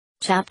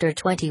Chapter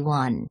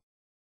 21.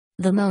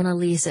 The Mona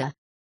Lisa.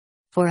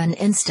 For an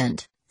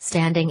instant,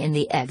 standing in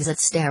the exit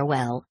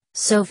stairwell,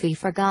 Sophie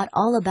forgot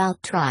all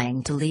about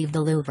trying to leave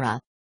the Louvre.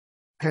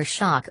 Her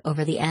shock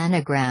over the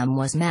anagram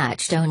was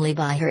matched only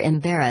by her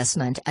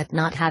embarrassment at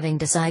not having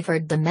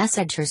deciphered the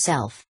message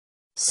herself.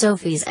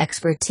 Sophie's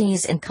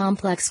expertise in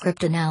complex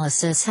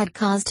cryptanalysis had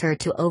caused her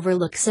to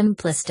overlook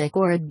simplistic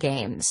word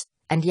games,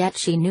 and yet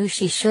she knew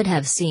she should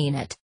have seen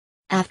it.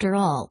 After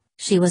all,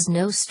 she was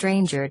no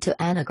stranger to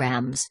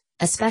anagrams,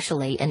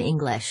 especially in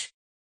English.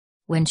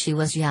 When she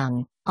was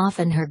young,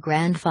 often her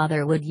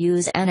grandfather would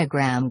use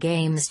anagram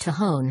games to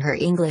hone her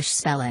English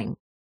spelling.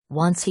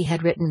 Once he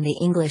had written the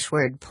English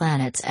word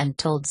planets and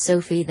told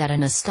Sophie that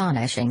an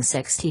astonishing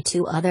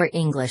 62 other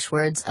English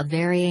words of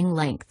varying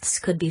lengths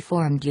could be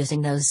formed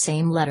using those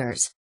same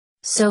letters.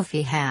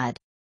 Sophie had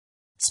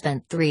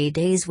spent 3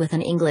 days with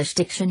an English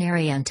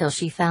dictionary until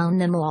she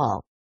found them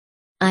all.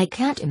 "I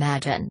can't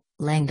imagine,"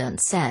 Langdon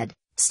said,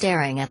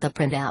 staring at the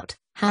printout,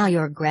 "how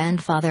your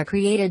grandfather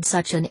created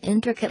such an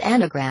intricate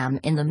anagram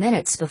in the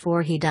minutes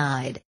before he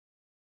died."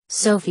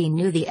 Sophie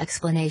knew the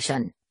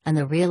explanation, and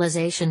the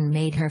realization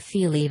made her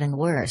feel even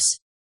worse.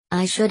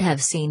 "I should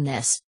have seen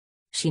this."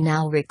 She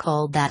now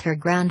recalled that her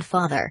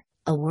grandfather,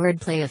 a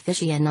wordplay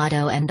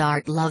aficionado and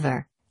art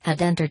lover,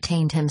 had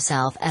entertained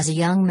himself as a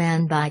young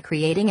man by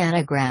creating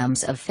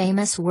anagrams of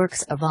famous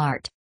works of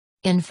art.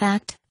 In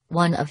fact,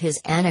 one of his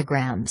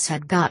anagrams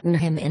had gotten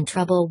him in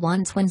trouble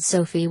once when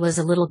Sophie was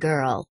a little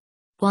girl.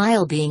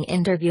 While being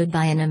interviewed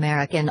by an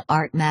American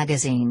art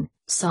magazine,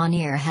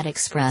 Saunier had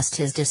expressed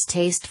his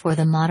distaste for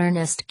the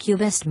modernist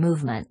Cubist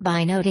movement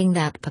by noting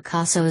that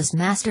Picasso's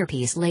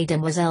masterpiece Les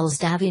Demoiselles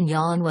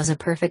d'Avignon was a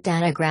perfect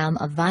anagram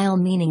of vile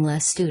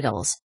meaningless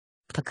doodles.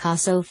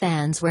 Picasso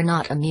fans were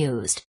not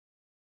amused.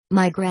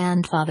 "My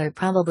grandfather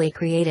probably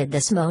created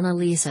this Mona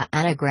Lisa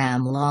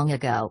anagram long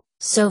ago,"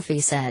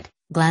 Sophie said,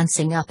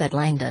 glancing up at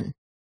Langdon.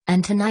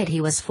 "And tonight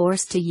he was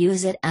forced to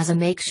use it as a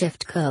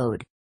makeshift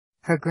code."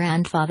 Her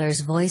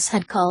grandfather's voice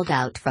had called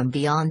out from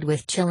beyond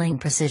with chilling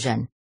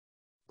precision.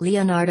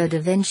 "Leonardo da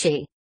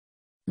Vinci.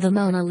 The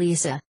Mona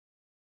Lisa."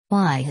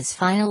 Why his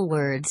final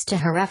words to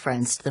her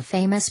referenced the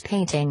famous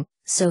painting,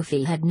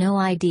 Sophie had no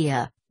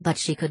idea, but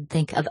she could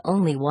think of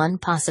only one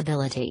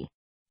possibility.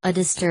 A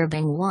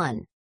disturbing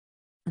one.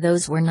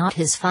 Those were not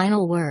his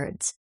final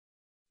words.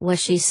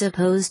 Was she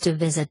supposed to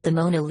visit the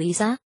Mona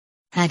Lisa?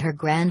 Had her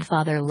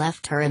grandfather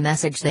left her a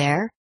message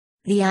there?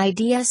 The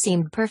idea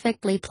seemed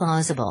perfectly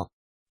plausible.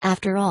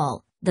 After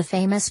all, the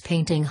famous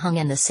painting hung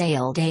in the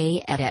Salle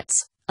des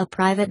Edits, a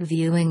private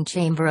viewing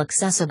chamber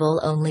accessible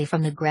only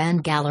from the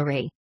Grand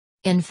Gallery.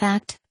 In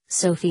fact,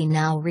 Sophie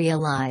now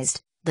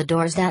realized, the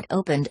doors that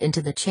opened into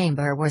the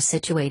chamber were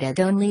situated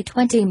only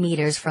 20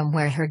 meters from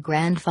where her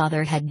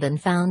grandfather had been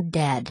found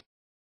dead.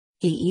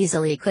 He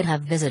easily could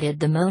have visited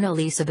the Mona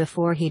Lisa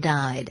before he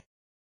died.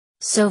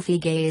 Sophie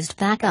gazed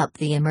back up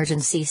the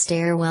emergency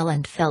stairwell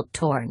and felt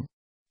torn.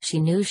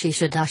 She knew she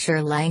should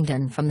usher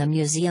Langdon from the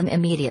museum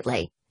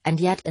immediately, and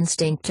yet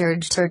instinct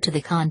urged her to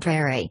the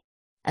contrary.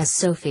 As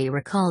Sophie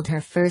recalled her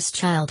first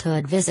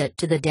childhood visit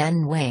to the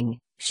Den Wing,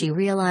 she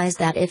realized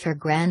that if her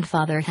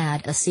grandfather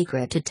had a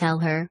secret to tell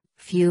her,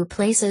 few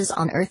places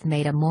on Earth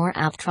made a more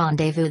apt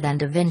rendezvous than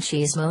Da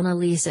Vinci's Mona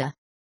Lisa.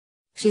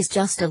 "She's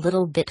just a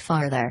little bit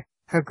farther,"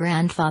 her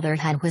grandfather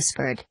had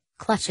whispered,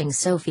 clutching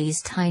Sophie's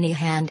tiny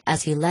hand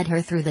as he led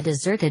her through the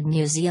deserted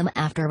museum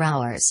after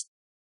hours.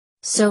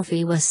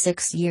 Sophie was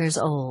 6 years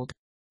old.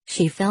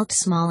 She felt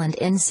small and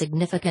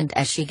insignificant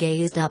as she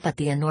gazed up at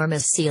the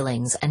enormous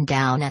ceilings and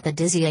down at the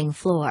dizzying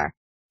floor.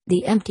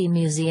 The empty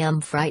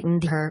museum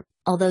frightened her,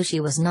 although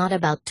she was not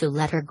about to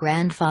let her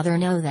grandfather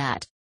know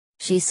that.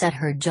 She set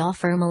her jaw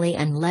firmly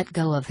and let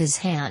go of his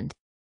hand.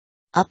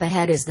 "Up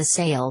ahead is the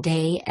Salle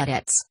des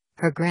Edits,"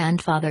 her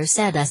grandfather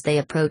said as they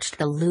approached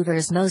the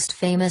Louvre's most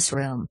famous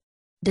room.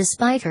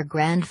 Despite her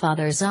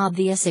grandfather's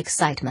obvious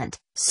excitement,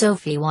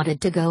 Sophie wanted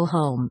to go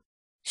home.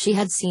 She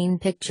had seen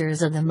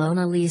pictures of the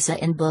Mona Lisa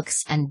in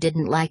books and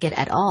didn't like it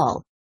at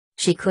all.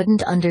 She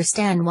couldn't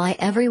understand why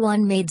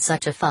everyone made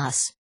such a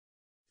fuss.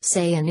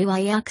 "C'est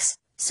ennuyeux,"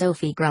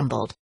 Sophie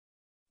grumbled.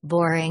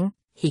 "Boring,"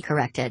 he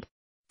corrected.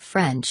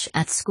 "French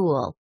at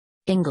school.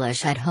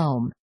 English at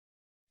home."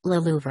 "Le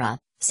Louvre,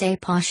 c'est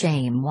pas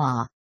chez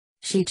moi,"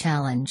 she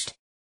challenged.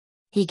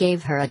 He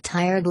gave her a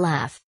tired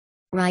laugh.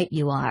 "Right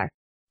you are.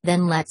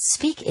 Then let's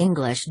speak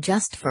English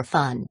just for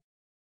fun."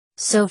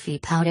 Sophie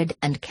pouted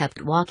and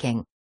kept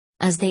walking.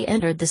 As they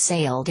entered the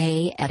Salle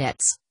des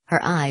Edits, her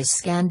eyes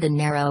scanned the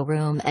narrow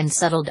room and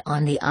settled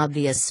on the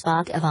obvious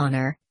spot of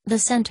honor, the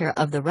center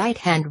of the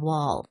right-hand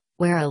wall,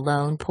 where a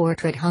lone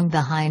portrait hung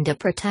behind a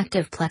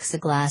protective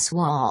plexiglass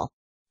wall.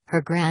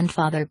 Her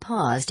grandfather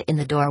paused in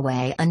the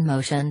doorway and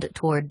motioned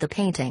toward the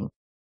painting.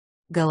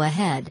 "Go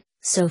ahead,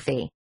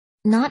 Sophie.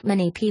 Not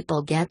many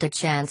people get the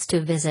chance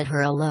to visit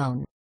her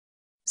alone."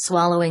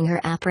 Swallowing her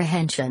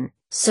apprehension,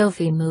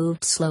 Sophie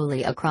moved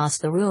slowly across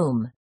the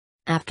room.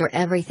 After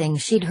everything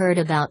she'd heard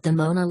about the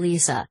Mona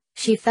Lisa,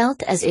 she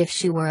felt as if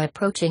she were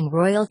approaching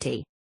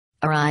royalty.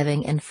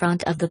 Arriving in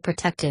front of the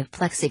protective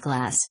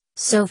plexiglass,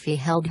 Sophie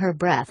held her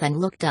breath and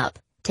looked up,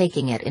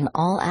 taking it in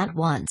all at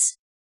once.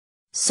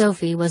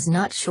 Sophie was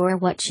not sure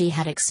what she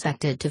had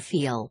expected to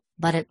feel,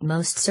 but it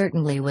most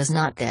certainly was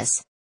not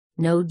this.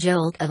 No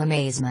jolt of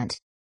amazement.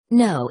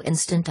 No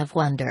instant of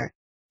wonder.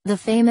 The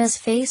famous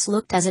face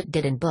looked as it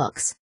did in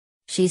books.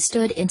 She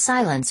stood in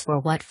silence for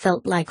what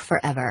felt like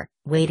forever,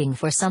 waiting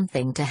for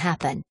something to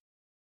happen.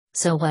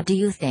 "So what do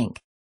you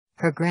think?"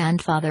 her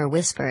grandfather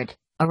whispered,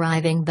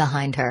 arriving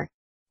behind her.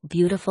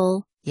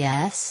 "Beautiful,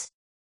 yes?"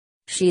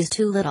 "She's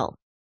too little."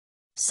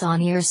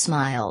 Sonia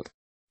smiled.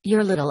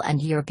 "You're little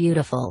and you're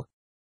beautiful."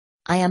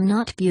 "I am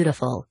not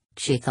beautiful,"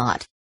 she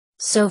thought.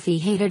 Sophie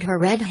hated her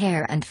red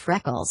hair and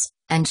freckles,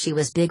 and she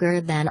was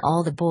bigger than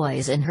all the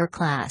boys in her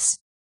class.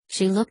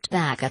 She looked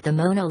back at the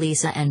Mona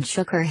Lisa and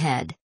shook her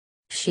head.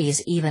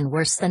 "She's even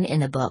worse than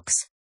in the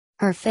books.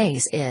 Her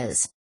face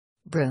is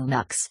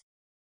brunux."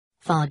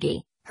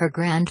 "Foggy," her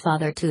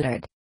grandfather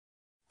tutored.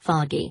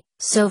 "Foggy,"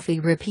 Sophie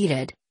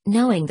repeated,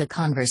 knowing the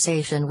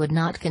conversation would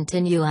not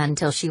continue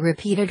until she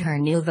repeated her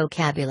new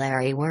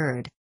vocabulary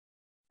word.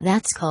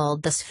 "That's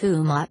called the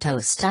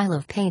sfumato style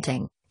of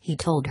painting," he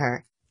told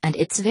her, "and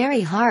it's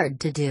very hard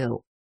to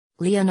do.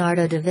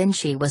 Leonardo da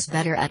Vinci was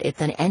better at it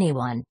than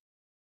anyone."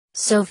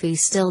 Sophie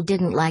still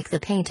didn't like the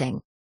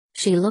painting.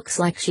 "She looks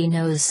like she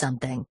knows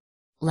something.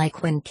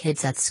 Like when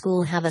kids at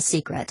school have a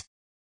secret."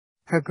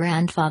 Her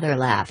grandfather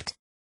laughed.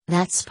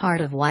 "That's part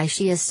of why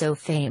she is so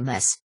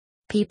famous.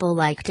 People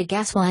like to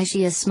guess why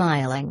she is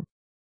smiling."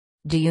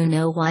 "Do you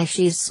know why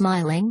she's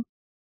smiling?"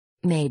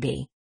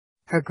 "Maybe."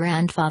 Her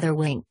grandfather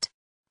winked.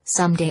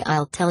 "Someday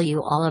I'll tell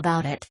you all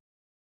about it."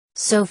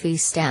 Sophie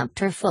stamped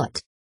her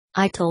foot.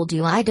 "I told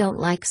you I don't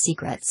like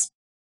secrets."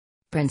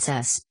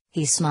 "Princess,"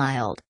 he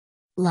smiled.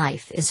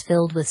 "Life is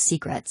filled with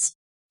secrets.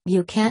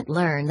 You can't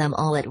learn them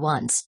all at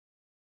once."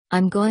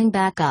 "I'm going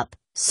back up,"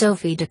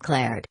 Sophie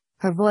declared,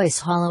 her voice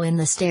hollow in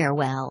the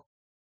stairwell.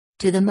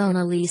 "To the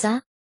Mona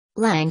Lisa?"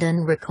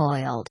 Langdon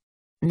recoiled.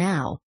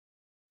 "Now?"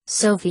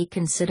 Sophie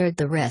considered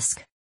the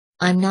risk.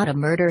 "I'm not a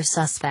murder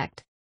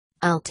suspect.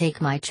 I'll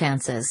take my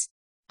chances.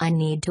 I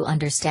need to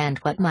understand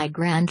what my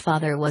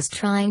grandfather was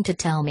trying to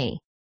tell me."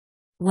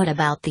 "What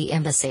about the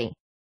embassy?"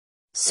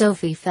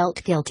 Sophie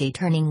felt guilty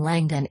turning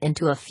Langdon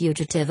into a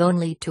fugitive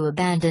only to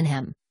abandon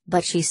him,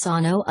 but she saw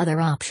no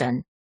other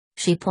option.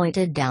 She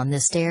pointed down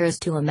the stairs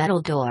to a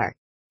metal door.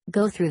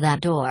 "Go through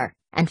that door,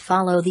 and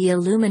follow the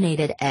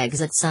illuminated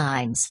exit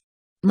signs.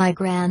 My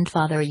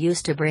grandfather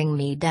used to bring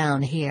me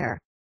down here.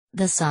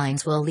 The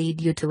signs will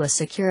lead you to a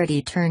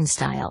security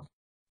turnstile.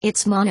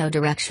 It's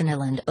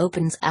monodirectional and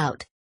opens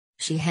out."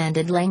 She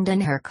handed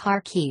Langdon her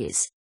car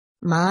keys.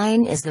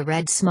 "Mine is the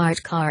red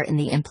smart car in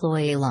the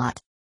employee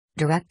lot.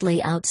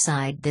 Directly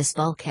outside this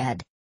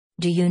bulkhead.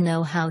 Do you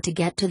know how to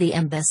get to the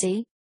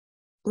embassy?"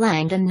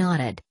 Langdon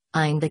nodded,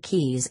 eyeing the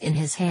keys in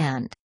his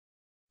hand.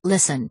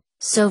 "Listen,"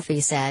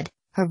 Sophie said,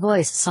 her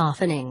voice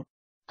softening.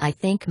 "I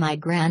think my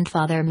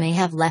grandfather may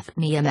have left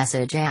me a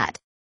message at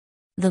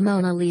the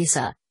Mona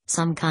Lisa,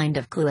 some kind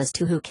of clue as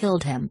to who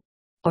killed him.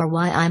 Or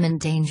why I'm in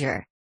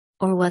danger.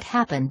 Or what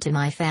happened to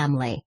my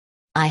family.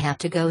 I have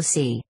to go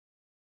see."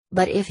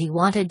 "But if he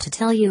wanted to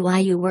tell you why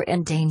you were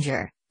in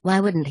danger, why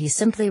wouldn't he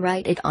simply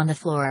write it on the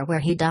floor where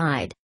he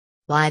died?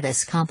 Why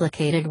this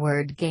complicated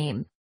word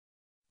game?"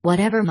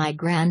 "Whatever my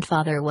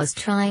grandfather was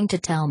trying to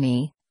tell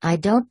me, I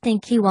don't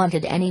think he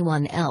wanted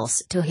anyone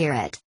else to hear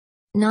it.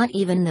 Not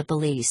even the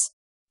police."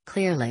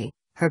 Clearly,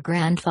 her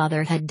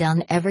grandfather had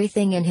done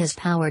everything in his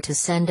power to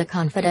send a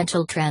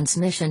confidential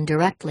transmission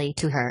directly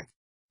to her.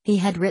 He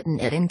had written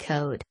it in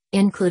code,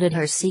 included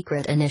her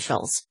secret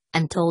initials,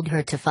 and told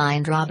her to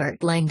find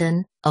Robert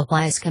Langdon, a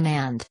wise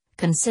command,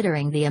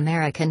 considering the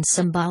American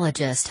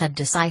symbologist had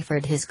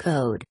deciphered his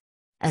code.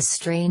 "As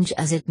strange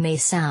as it may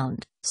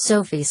sound,"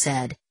 Sophie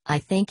said, "I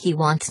think he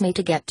wants me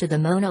to get to the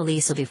Mona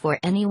Lisa before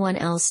anyone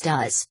else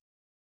does."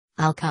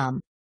 "I'll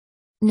come."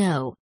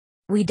 "No.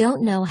 We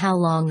don't know how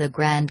long the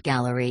Grand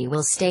Gallery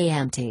will stay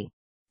empty.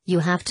 You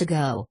have to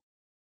go."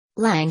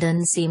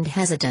 Langdon seemed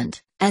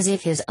hesitant, as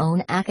if his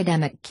own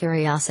academic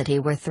curiosity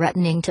were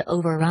threatening to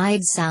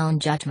override sound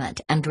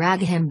judgment and drag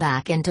him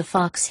back into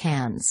Fox's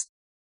hands.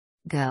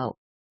 "Go.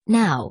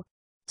 Now."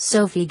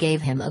 Sophie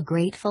gave him a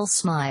grateful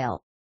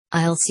smile.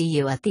 "I'll see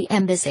you at the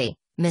embassy,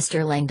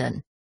 Mr.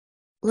 Langdon."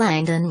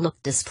 Langdon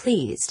looked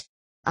displeased.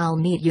 "I'll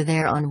meet you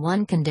there on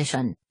one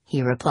condition,"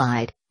 he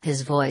replied,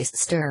 his voice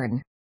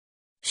stern.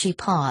 She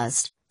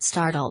paused,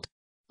 startled.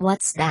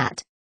 "What's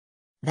that?"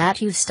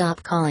 "That you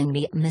stop calling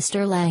me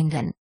Mr.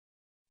 Langdon."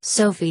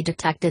 Sophie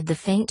detected the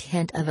faint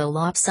hint of a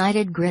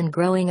lopsided grin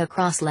growing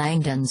across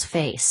Langdon's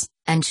face,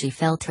 and she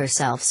felt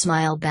herself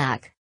smile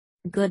back.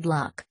 "Good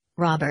luck,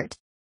 Robert."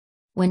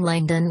 When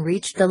Langdon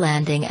reached the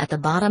landing at the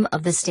bottom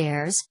of the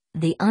stairs,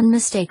 the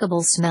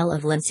unmistakable smell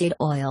of linseed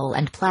oil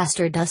and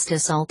plaster dust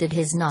assaulted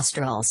his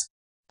nostrils.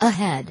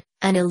 Ahead,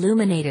 an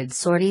illuminated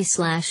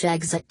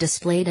sortie/exit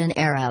displayed an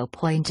arrow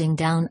pointing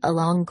down a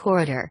long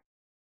corridor.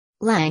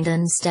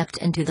 Langdon stepped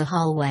into the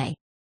hallway.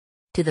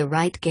 To the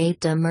right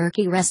gaped a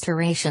murky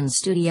restoration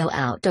studio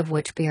out of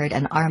which peered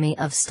an army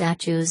of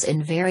statues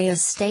in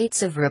various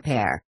states of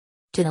repair.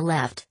 To the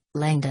left,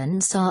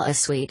 Langdon saw a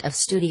suite of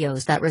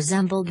studios that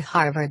resembled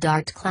Harvard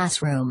art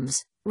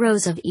classrooms,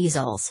 rows of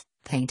easels,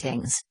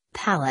 paintings,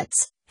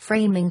 palettes,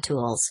 framing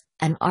tools,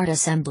 an art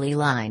assembly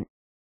line.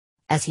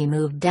 As he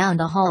moved down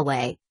the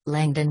hallway,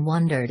 Langdon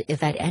wondered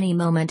if at any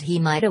moment he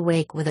might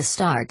awake with a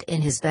start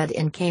in his bed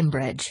in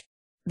Cambridge.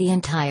 The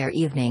entire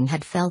evening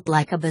had felt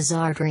like a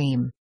bizarre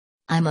dream.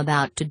 I'm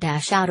about to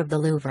dash out of the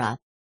Louvre.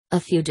 A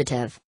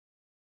fugitive.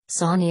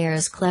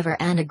 Saunier's clever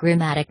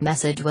anagrammatic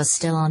message was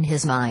still on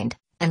his mind,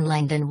 and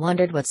Langdon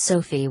wondered what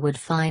Sophie would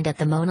find at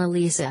the Mona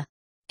Lisa.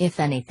 If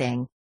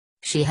anything.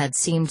 She had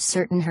seemed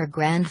certain her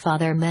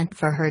grandfather meant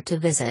for her to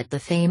visit the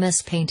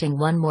famous painting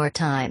one more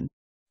time.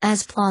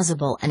 As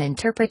plausible an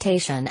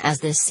interpretation as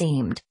this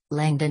seemed,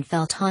 Langdon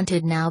felt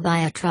haunted now by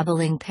a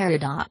troubling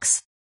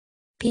paradox.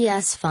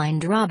 P.S.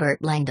 Find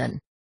Robert Langdon.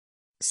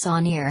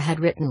 Saunier had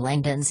written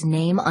Langdon's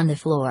name on the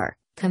floor,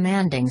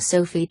 commanding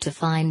Sophie to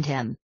find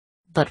him.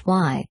 But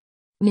why?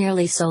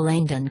 Merely so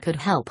Langdon could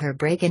help her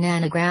break an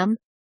anagram?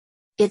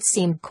 It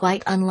seemed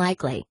quite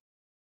unlikely.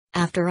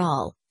 After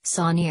all,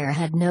 Saunier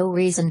had no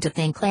reason to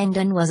think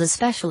Langdon was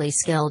especially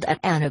skilled at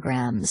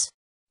anagrams.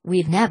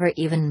 We've never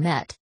even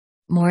met.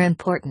 More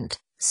important,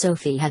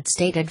 Sophie had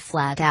stated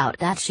flat out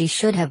that she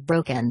should have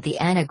broken the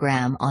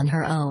anagram on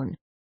her own.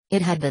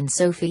 It had been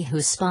Sophie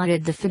who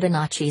spotted the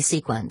Fibonacci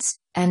sequence,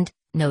 and,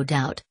 no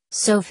doubt,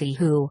 Sophie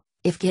who,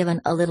 if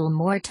given a little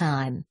more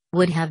time,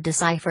 would have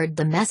deciphered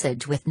the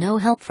message with no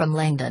help from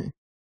Langdon.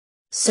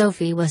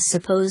 Sophie was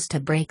supposed to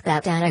break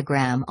that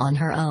anagram on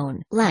her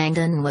own.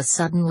 Langdon was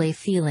suddenly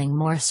feeling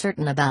more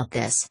certain about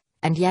this,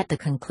 and yet the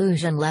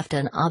conclusion left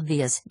an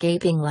obvious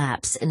gaping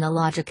lapse in the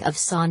logic of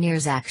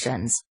Saunier's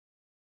actions.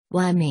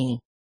 Why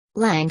me?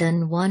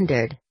 Langdon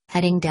wondered,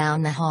 heading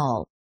down the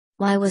hall.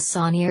 Why was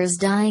Saunier's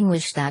dying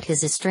wish that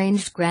his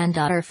estranged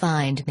granddaughter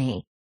find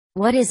me?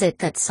 What is it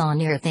that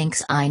Saunier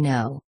thinks I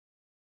know?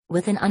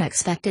 With an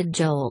unexpected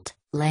jolt,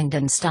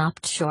 Langdon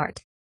stopped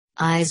short.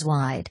 Eyes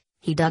wide,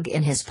 he dug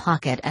in his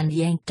pocket and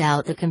yanked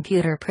out the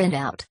computer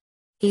printout.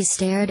 He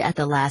stared at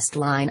the last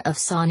line of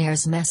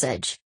Saunier's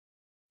message.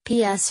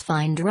 P.S.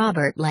 Find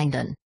Robert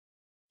Langdon.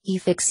 He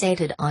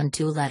fixated on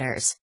 2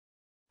 letters.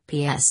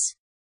 P.S.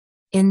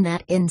 In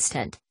that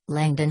instant,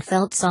 Langdon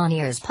felt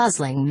Saunier's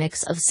puzzling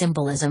mix of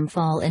symbolism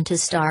fall into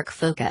stark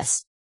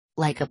focus.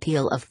 Like a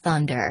peal of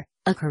thunder,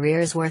 a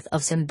career's worth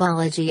of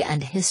symbology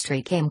and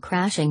history came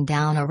crashing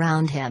down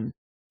around him.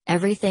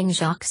 Everything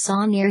Jacques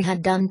Saunier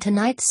had done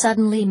tonight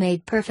suddenly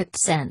made perfect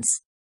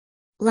sense.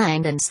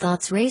 Langdon's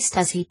thoughts raced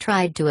as he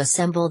tried to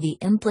assemble the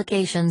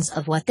implications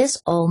of what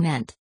this all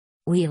meant.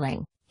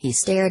 Wheeling, he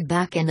stared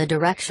back in the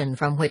direction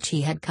from which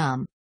he had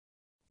come.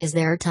 Is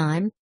there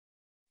time?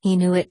 He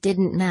knew it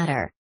didn't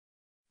matter.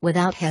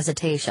 Without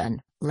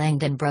hesitation,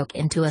 Langdon broke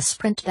into a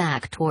sprint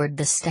back toward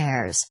the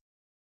stairs.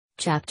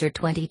 Chapter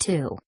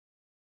 22.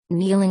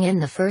 Kneeling in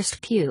the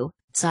first pew,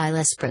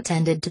 Silas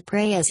pretended to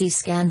pray as he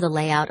scanned the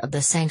layout of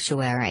the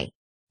sanctuary.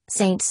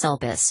 St.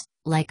 Sulpice,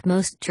 like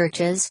most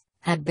churches,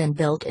 had been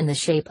built in the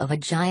shape of a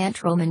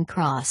giant Roman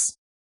cross.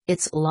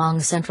 Its long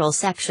central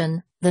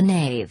section, the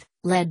nave,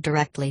 led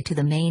directly to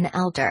the main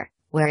altar,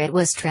 where it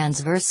was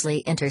transversely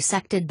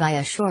intersected by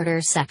a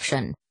shorter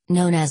section,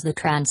 known as the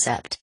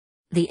transept.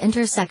 The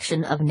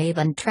intersection of nave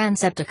and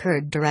transept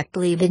occurred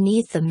directly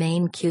beneath the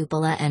main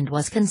cupola and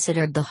was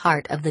considered the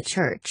heart of the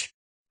church.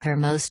 Her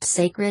most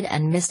sacred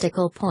and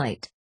mystical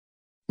point.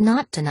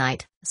 Not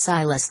tonight,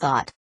 Silas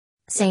thought.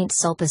 St.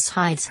 Sulpice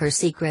hides her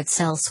secrets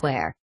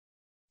elsewhere.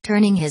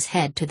 Turning his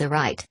head to the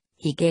right,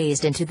 he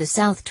gazed into the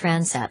south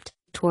transept,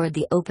 toward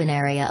the open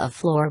area of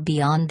floor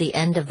beyond the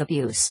end of the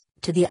pews,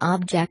 to the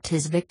object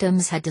his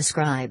victims had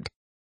described.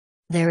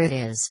 There it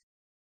is.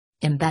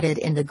 Embedded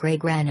in the gray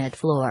granite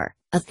floor,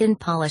 a thin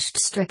polished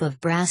strip of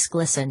brass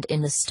glistened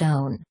in the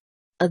stone.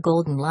 A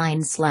golden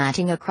line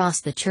slanting across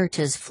the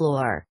church's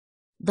floor.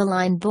 The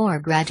line bore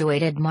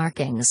graduated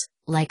markings,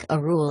 like a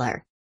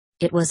ruler.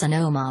 It was an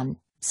oman,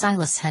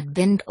 Silas had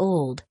been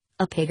told,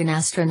 a pagan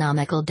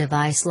astronomical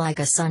device like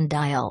a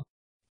sundial.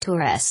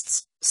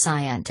 Tourists,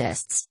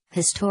 scientists,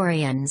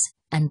 historians,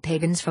 and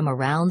pagans from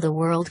around the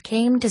world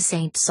came to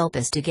St.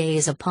 Sulpice to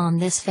gaze upon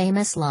this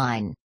famous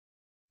line.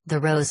 The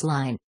rose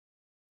line.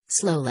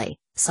 Slowly,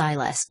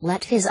 Silas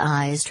let his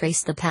eyes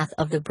trace the path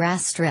of the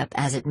brass strip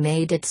as it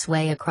made its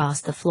way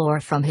across the floor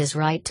from his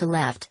right to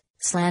left,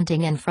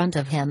 slanting in front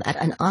of him at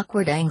an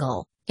awkward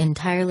angle,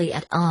 entirely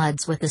at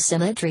odds with the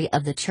symmetry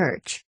of the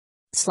church.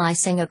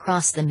 Slicing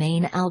across the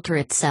main altar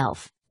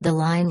itself, the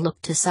line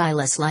looked to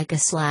Silas like a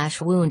slash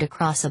wound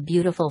across a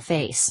beautiful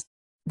face.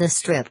 The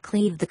strip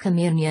cleaved the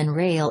communion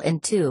rail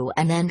in 2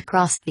 and then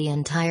crossed the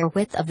entire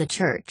width of the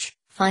church,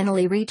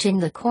 finally reaching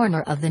the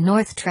corner of the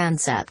north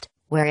transept,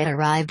 where it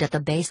arrived at the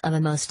base of a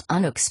most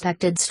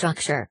unexpected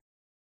structure.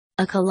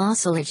 A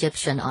colossal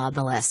Egyptian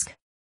obelisk.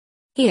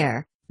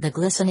 Here, the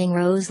glistening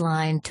rose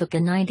line took a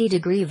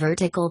 90-degree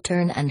vertical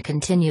turn and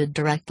continued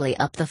directly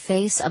up the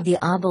face of the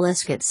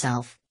obelisk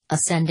itself,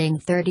 ascending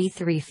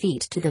 33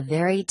 feet to the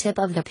very tip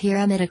of the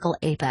pyramidal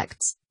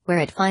apex, where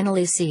it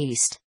finally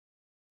ceased.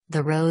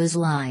 The rose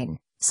line,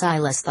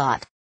 Silas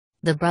thought.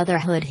 The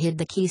Brotherhood hid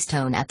the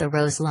keystone at the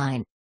Rose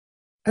Line.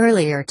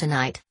 Earlier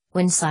tonight,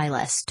 when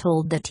Silas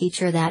told the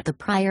teacher that the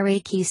priory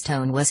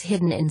keystone was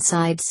hidden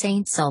inside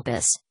St.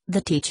 Sulpice,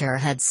 the teacher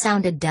had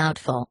sounded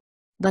doubtful.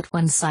 But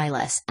when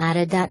Silas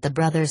added that the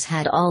brothers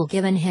had all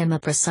given him a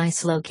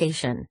precise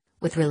location,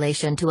 with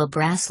relation to a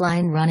brass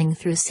line running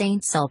through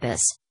St.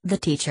 Sulpice, the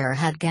teacher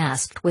had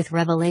gasped with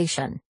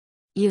revelation.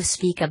 "You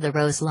speak of the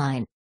Rose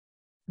Line."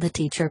 The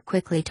teacher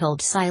quickly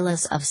told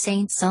Silas of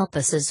St.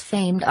 Sulpice's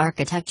famed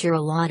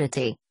architectural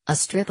oddity, a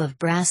strip of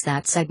brass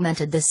that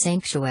segmented the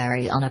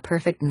sanctuary on a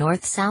perfect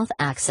north-south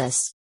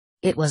axis.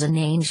 It was an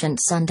ancient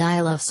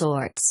sundial of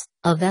sorts,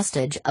 a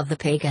vestige of the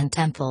pagan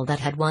temple that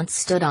had once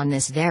stood on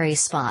this very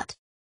spot.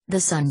 The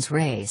sun's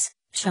rays,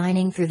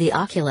 shining through the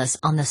oculus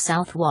on the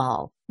south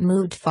wall,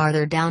 moved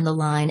farther down the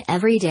line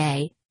every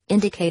day,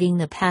 indicating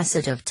the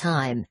passage of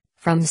time,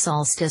 from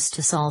solstice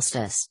to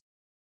solstice.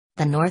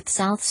 The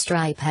north-south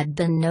stripe had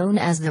been known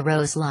as the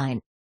Rose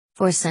Line.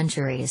 For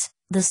centuries,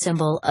 the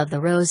symbol of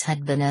the rose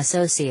had been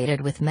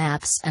associated with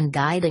maps and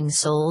guiding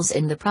souls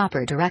in the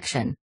proper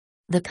direction.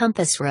 The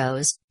compass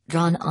rose,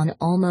 drawn on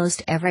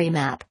almost every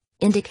map,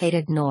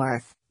 indicated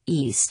north,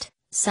 east,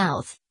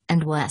 south,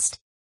 and west.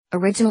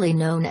 Originally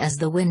known as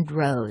the wind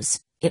rose,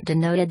 it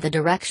denoted the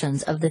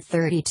directions of the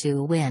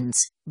 32 winds,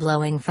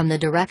 blowing from the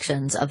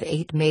directions of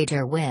 8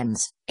 major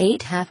winds,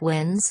 8 half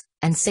winds,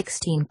 and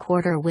 16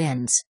 quarter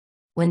winds.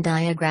 When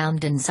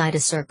diagrammed inside a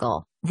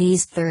circle,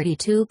 these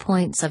 32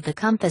 points of the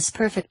compass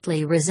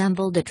perfectly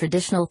resembled a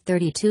traditional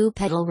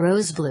 32-petal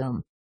rose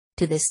bloom.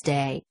 To this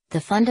day, the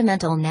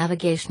fundamental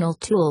navigational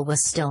tool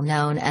was still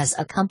known as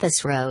a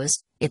compass rose,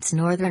 its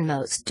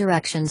northernmost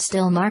direction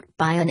still marked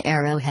by an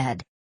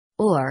arrowhead.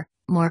 Or,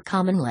 more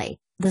commonly,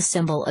 the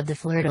symbol of the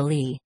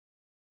fleur-de-lis.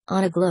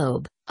 On a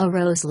globe, a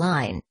rose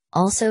line,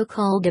 also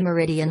called a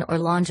meridian or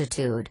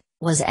longitude,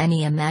 was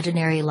any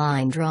imaginary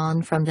line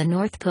drawn from the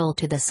North Pole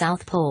to the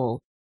South Pole.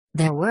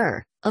 There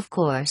were, of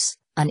course,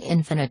 an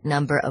infinite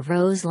number of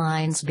rose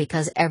lines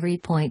because every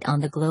point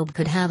on the globe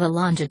could have a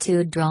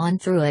longitude drawn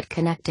through it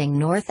connecting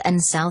North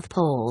and South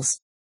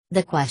Poles.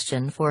 The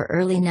question for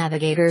early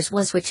navigators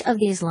was which of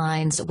these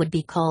lines would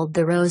be called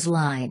the Rose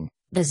Line,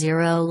 the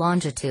zero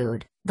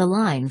longitude, the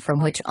line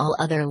from which all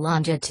other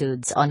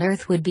longitudes on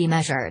Earth would be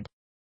measured.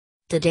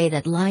 Today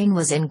that line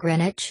was in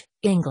Greenwich,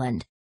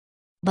 England.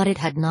 But it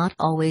had not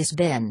always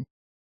been.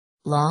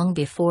 Long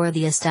before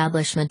the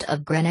establishment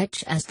of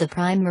Greenwich as the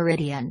prime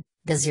meridian,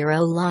 the zero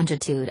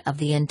longitude of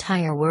the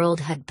entire world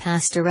had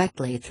passed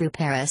directly through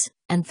Paris,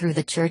 and through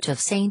the Church of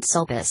St.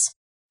 Sulpice.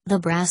 The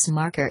brass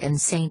marker in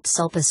St.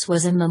 Sulpice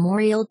was a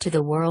memorial to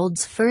the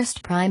world's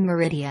first prime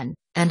meridian,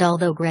 and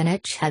although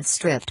Greenwich had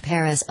stripped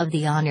Paris of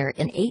the honor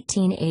in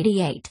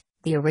 1888,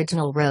 the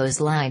original Rose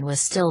Line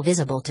was still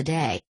visible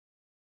today.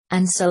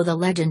 And so the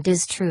legend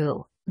is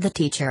true, the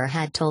teacher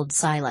had told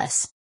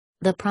Silas.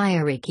 The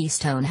priory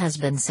keystone has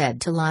been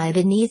said to lie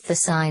beneath the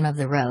sign of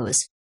the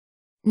rose.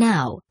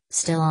 Now,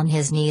 still on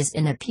his knees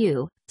in a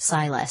pew,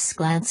 Silas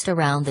glanced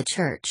around the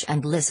church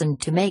and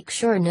listened to make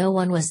sure no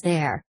one was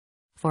there.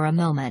 For a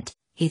moment,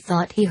 he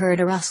thought he heard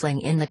a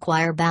rustling in the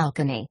choir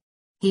balcony.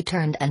 He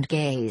turned and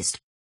gazed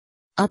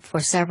up for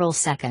several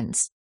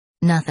seconds.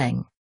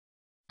 Nothing.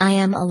 I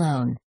am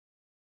alone.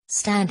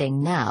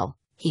 Standing now,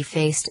 he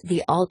faced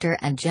the altar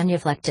and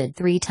genuflected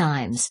 3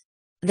 times.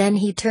 Then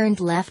he turned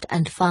left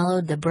and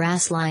followed the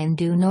brass line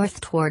due north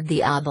toward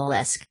the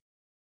obelisk.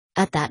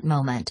 At that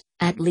moment,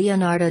 at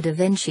Leonardo da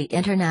Vinci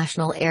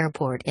International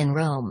Airport in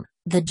Rome,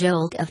 the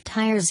jolt of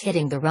tires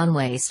hitting the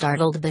runway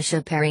startled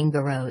Bishop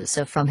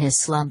Eringarosa from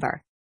his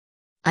slumber.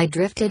 I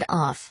drifted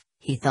off,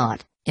 he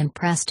thought,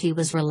 impressed he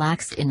was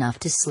relaxed enough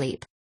to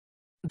sleep.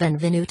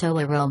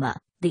 Benvenuto a Roma,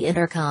 the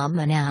intercom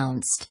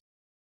announced.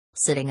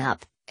 Sitting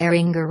up,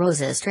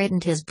 Eringarosa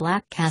straightened his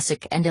black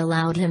cassock and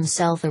allowed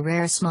himself a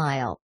rare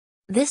smile.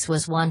 This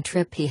was one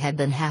trip he had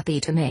been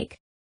happy to make.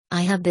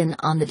 I have been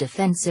on the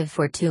defensive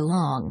for too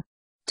long.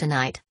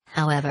 Tonight,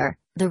 however,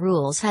 the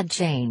rules had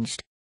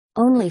changed.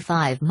 Only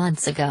 5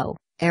 months ago,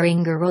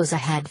 Eringarosa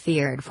had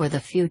feared for the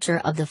future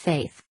of the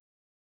faith.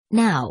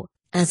 Now,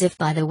 as if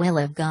by the will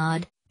of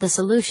God, the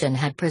solution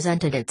had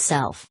presented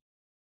itself.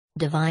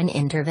 Divine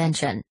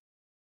intervention.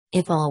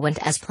 If all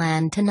went as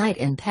planned tonight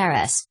in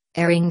Paris,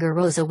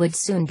 Eringarosa would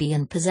soon be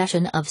in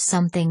possession of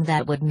something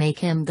that would make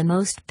him the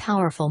most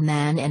powerful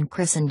man in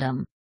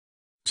Christendom.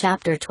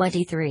 Chapter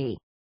 23.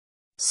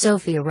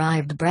 Sophie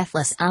arrived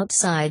breathless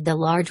outside the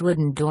large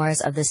wooden doors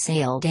of the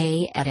Salle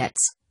des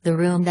Edits, the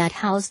room that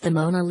housed the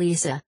Mona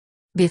Lisa.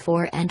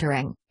 Before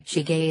entering,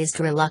 she gazed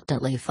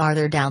reluctantly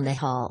farther down the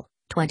hall,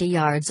 20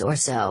 yards or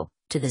so,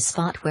 to the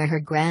spot where her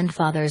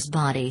grandfather's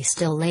body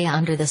still lay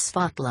under the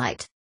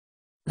spotlight.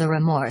 The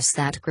remorse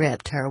that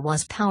gripped her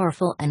was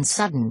powerful and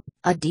sudden,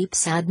 a deep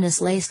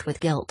sadness laced with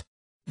guilt.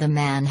 The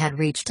man had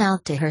reached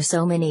out to her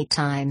so many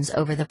times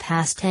over the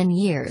past 10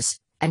 years,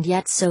 and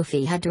yet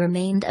Sophie had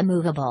remained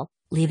immovable,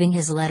 leaving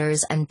his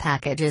letters and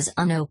packages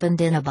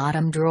unopened in a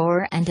bottom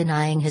drawer and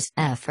denying his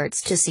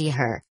efforts to see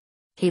her.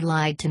 He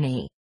lied to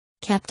me.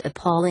 Kept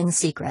appalling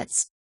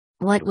secrets.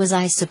 What was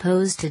I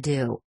supposed to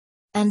do?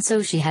 And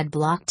so she had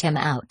blocked him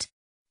out.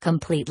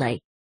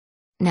 Completely.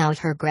 Now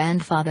her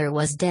grandfather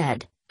was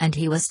dead, and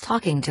he was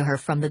talking to her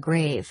from the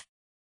grave.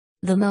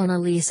 The Mona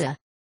Lisa.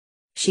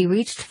 She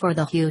reached for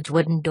the huge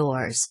wooden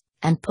doors,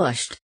 and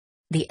pushed.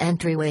 The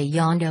entryway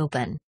yawned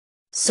open.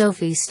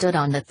 Sophie stood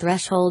on the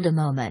threshold a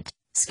moment,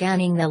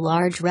 scanning the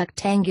large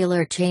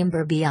rectangular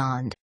chamber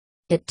beyond.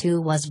 It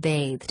too was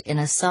bathed in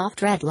a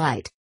soft red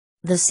light.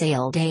 The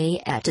Salle des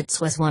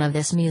Etudes was one of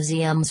this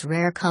museum's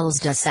rare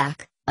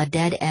cul-de-sac, a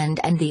dead end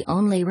and the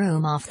only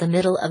room off the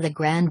middle of the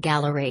Grand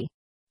Gallery.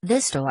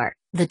 This door,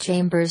 the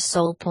chamber's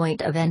sole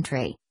point of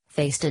entry,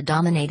 faced a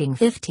dominating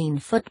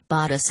 15-foot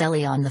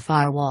Botticelli on the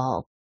far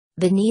wall.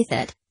 Beneath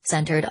it,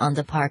 centered on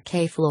the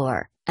parquet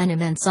floor, an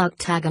immense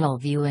octagonal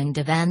viewing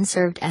divan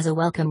served as a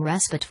welcome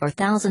respite for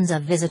thousands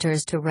of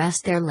visitors to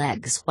rest their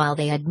legs while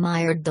they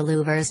admired the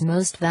Louvre's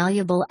most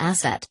valuable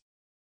asset.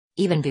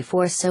 Even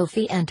before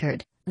Sophie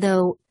entered,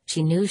 though,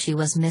 she knew she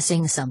was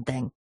missing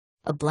something.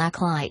 A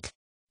black light.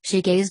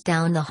 She gazed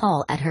down the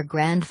hall at her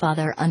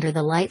grandfather under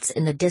the lights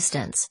in the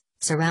distance,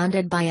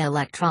 surrounded by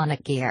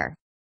electronic gear.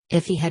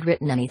 If he had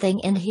written anything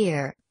in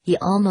here, he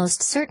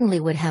almost certainly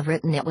would have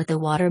written it with a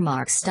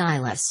watermark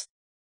stylus.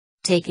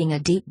 Taking a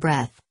deep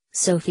breath,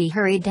 Sophie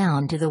hurried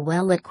down to the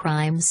well-lit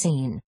crime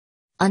scene.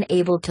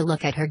 Unable to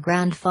look at her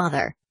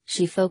grandfather,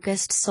 she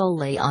focused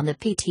solely on the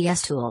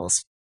PTS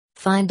tools.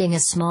 Finding a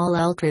small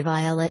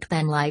ultraviolet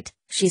penlight,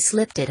 she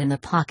slipped it in the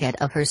pocket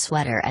of her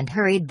sweater and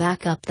hurried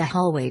back up the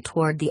hallway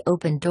toward the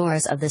open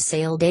doors of the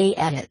Salle des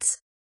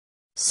Etudes.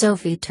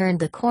 Sophie turned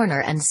the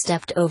corner and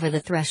stepped over the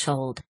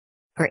threshold.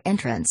 Her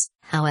entrance,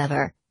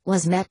 however,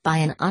 was met by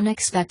an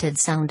unexpected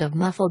sound of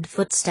muffled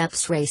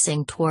footsteps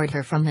racing toward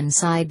her from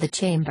inside the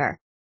chamber.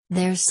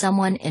 "There's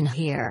someone in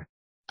here."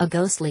 A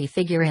ghostly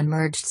figure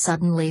emerged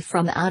suddenly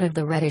from out of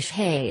the reddish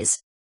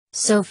haze.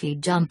 Sophie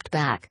jumped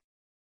back.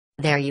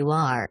 "There you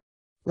are."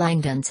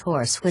 Langdon's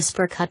hoarse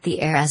whisper cut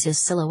the air as his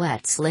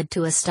silhouette slid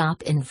to a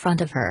stop in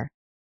front of her.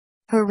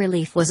 Her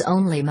relief was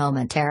only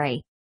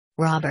momentary.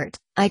 "Robert,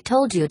 I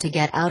told you to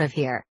get out of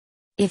here."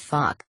 "If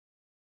fuck.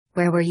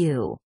 Where were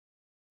you?"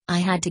 "I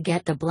had to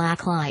get the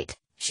black light,"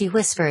 she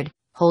whispered,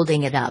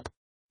 holding it up.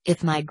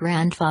 "If my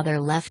grandfather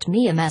left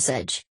me a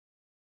message."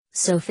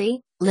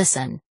 "Sophie,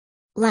 listen."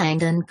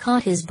 Langdon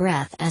caught his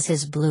breath as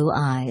his blue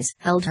eyes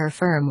held her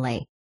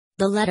firmly.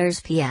 "The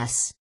letters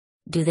PS.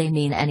 Do they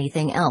mean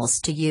anything else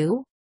to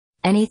you?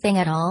 Anything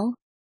at all?"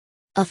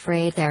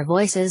 Afraid their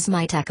voices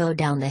might echo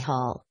down the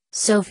hall,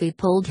 Sophie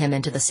pulled him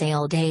into the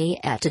Salle des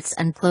Etudes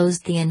and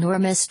closed the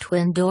enormous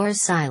twin doors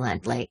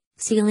silently,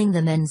 sealing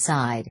them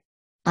inside.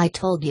 "I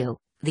told you,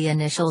 the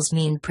initials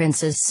mean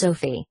Princess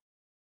Sophie."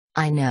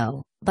 "I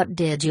know, but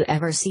did you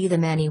ever see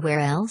them anywhere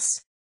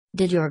else?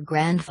 Did your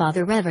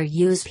grandfather ever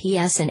use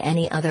PS in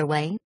any other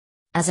way?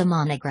 As a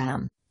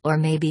monogram, or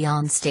maybe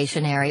on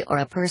stationery or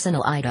a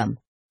personal item?"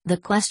 The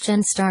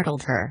question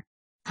startled her.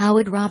 How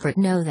would Robert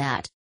know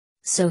that?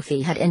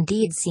 Sophie had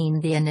indeed seen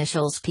the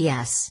initials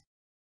PS.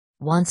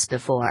 Once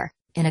before,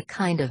 in a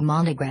kind of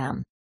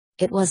monogram.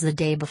 It was the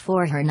day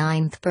before her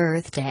 9th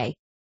birthday.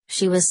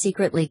 She was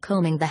secretly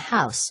combing the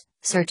house,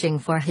 searching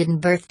for hidden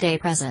birthday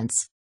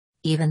presents.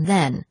 Even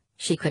then,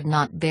 she could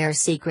not bear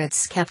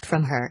secrets kept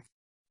from her.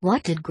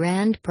 "What did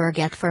Grandpa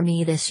get for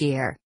me this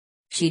year?"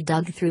 She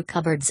dug through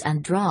cupboards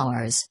and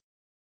drawers.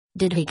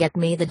 "Did he get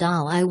me the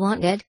doll I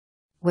wanted?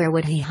 Where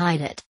would he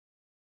hide it?"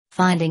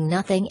 Finding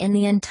nothing in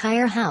the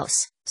entire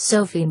house,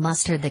 Sophie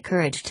mustered the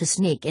courage to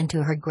sneak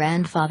into her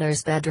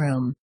grandfather's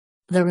bedroom.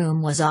 The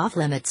room was off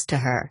limits to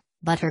her,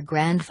 but her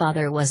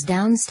grandfather was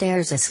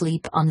downstairs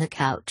asleep on the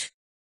couch.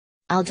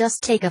 "I'll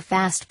just take a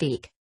fast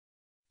peek."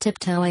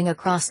 Tiptoeing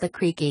across the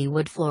creaky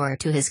wood floor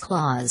to his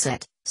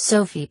closet,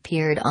 Sophie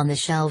peered on the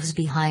shelves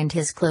behind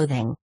his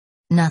clothing.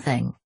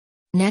 Nothing.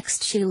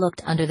 Next she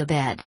looked under the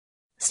bed.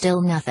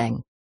 Still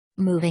nothing.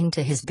 Moving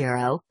to his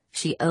bureau,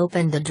 she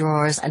opened the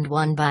drawers and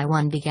one by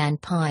one began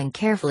pawing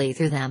carefully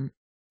through them.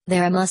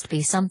 "There must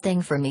be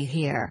something for me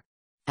here."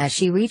 As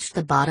she reached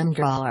the bottom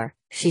drawer,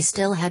 she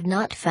still had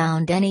not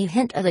found any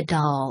hint of a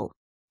doll.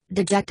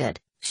 Dejected,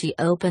 she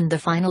opened the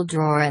final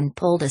drawer and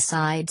pulled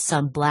aside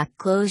some black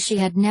clothes she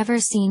had never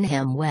seen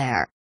him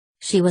wear.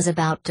 She was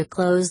about to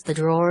close the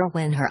drawer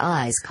when her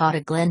eyes caught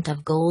a glint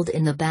of gold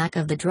in the back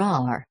of the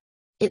drawer.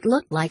 It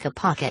looked like a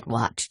pocket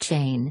watch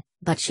chain,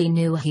 but she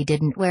knew he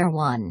didn't wear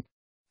one.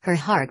 Her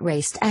heart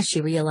raced as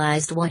she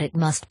realized what it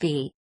must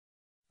be.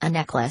 A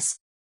necklace.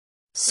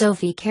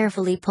 Sophie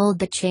carefully pulled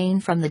the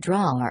chain from the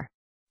drawer.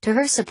 To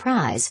her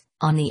surprise,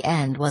 on the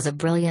end was a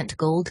brilliant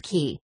gold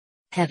key.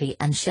 Heavy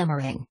and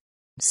shimmering.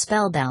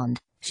 Spellbound,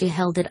 she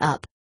held it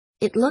up.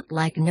 It looked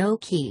like no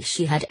key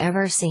she had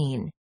ever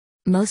seen.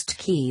 Most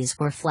keys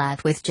were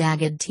flat with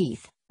jagged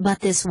teeth, but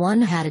this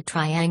one had a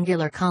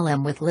triangular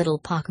column with little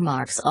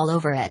pockmarks all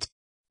over it.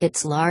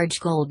 Its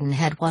large golden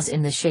head was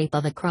in the shape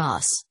of a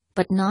cross,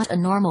 but not a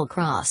normal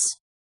cross.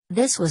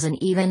 This was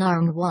an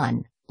even-armed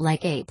one,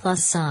 like a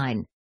plus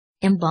sign.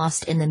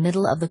 Embossed in the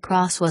middle of the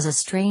cross was a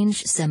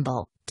strange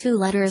symbol, 2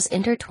 letters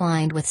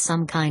intertwined with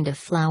some kind of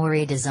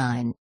flowery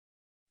design.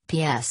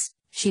 "P.S.,"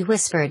 she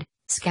whispered,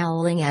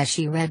 scowling as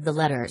she read the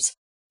letters.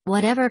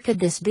 Whatever could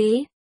this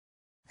be?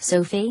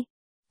 Sophie?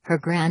 Her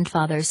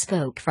grandfather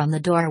spoke from the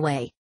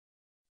doorway.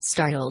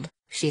 Startled,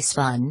 she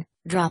spun,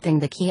 dropping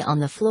the key on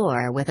the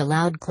floor with a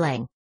loud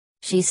clang.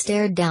 She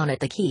stared down at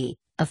the key,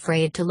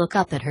 afraid to look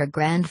up at her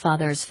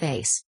grandfather's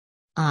face.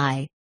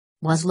 I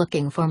was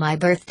looking for my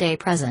birthday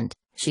present,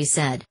 she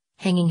said,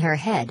 hanging her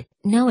head,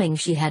 knowing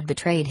she had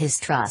betrayed his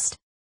trust.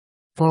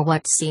 For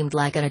what seemed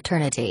like an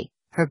eternity,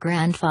 her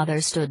grandfather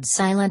stood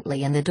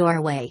silently in the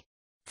doorway.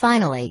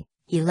 Finally,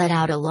 he let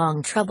out a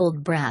long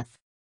troubled breath.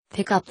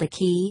 Pick up the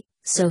key,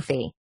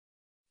 Sophie.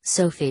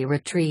 Sophie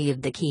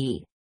retrieved the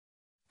key.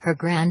 Her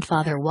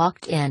grandfather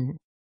walked in.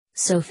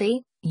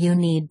 Sophie, you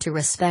need to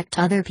respect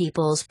other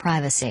people's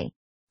privacy.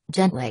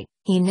 Gently,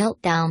 he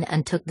knelt down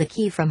and took the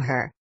key from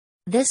her.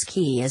 This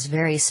key is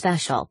very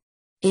special.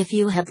 If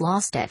you had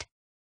lost it.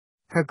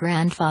 Her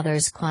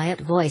grandfather's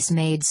quiet voice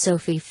made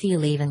Sophie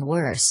feel even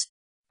worse.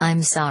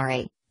 I'm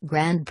sorry,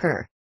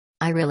 Grandpa.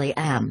 I really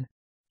am.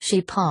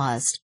 She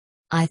paused.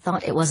 I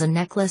thought it was a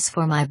necklace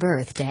for my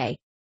birthday.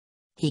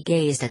 He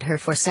gazed at her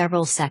for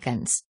several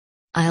seconds.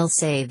 I'll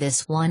say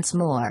this once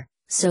more,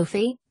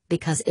 Sophie,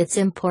 because it's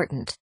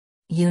important.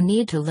 You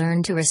need to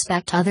learn to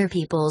respect other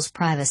people's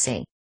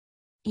privacy.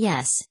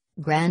 Yes,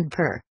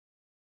 Grandpa.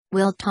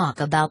 We'll talk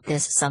about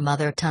this some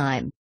other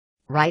time.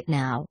 Right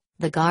now,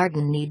 the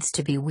garden needs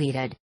to be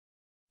weeded.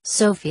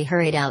 Sophie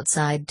hurried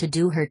outside to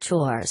do her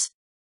chores.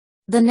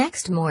 The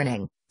next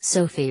morning,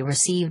 Sophie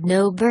received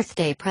no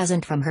birthday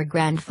present from her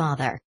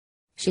grandfather.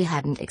 She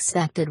hadn't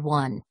expected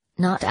one,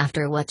 not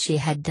after what she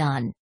had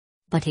done.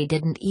 But he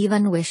didn't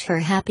even wish her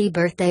happy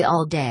birthday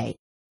all day.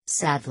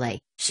 Sadly,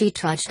 she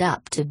trudged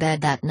up to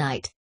bed that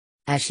night.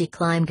 As she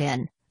climbed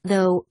in,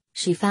 though,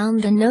 she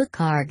found a note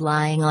card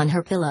lying on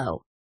her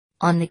pillow.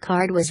 On the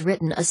card was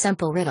written a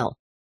simple riddle.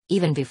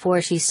 Even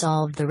before she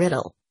solved the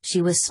riddle,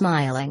 she was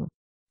smiling.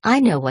 I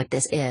know what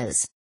this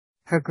is.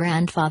 Her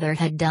grandfather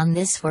had done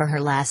this for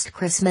her last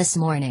Christmas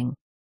morning.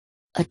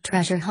 A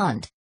treasure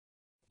hunt.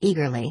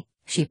 Eagerly,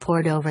 she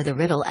pored over the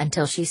riddle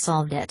until she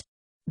solved it.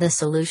 The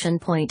solution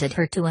pointed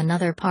her to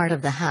another part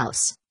of the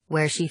house,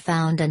 where she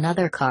found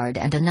another card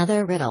and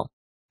another riddle.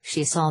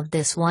 She solved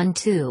this one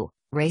too,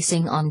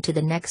 racing on to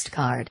the next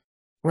card.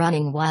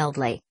 Running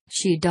wildly,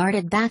 she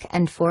darted back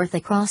and forth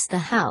across the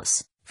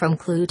house, from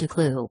clue to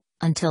clue,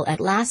 until at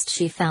last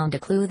she found a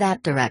clue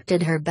that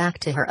directed her back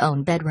to her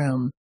own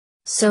bedroom.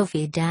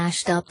 Sophie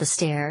dashed up the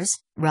stairs,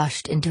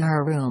 rushed into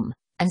her room,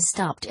 and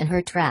stopped in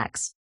her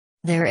tracks.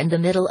 There in the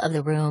middle of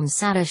the room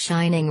sat a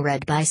shining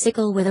red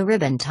bicycle with a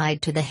ribbon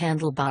tied to the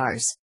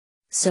handlebars.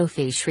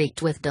 Sophie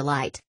shrieked with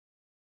delight.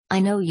 I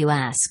know you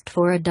asked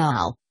for a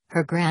doll,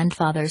 her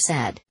grandfather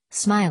said,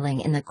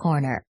 smiling in the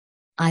corner.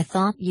 I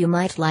thought you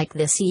might like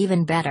this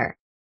even better.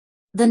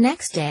 The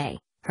next day,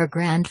 her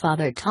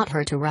grandfather taught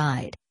her to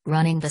ride,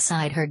 running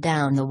beside her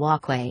down the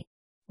walkway.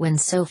 When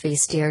Sophie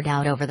steered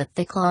out over the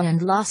thick lawn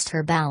and lost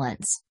her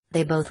balance,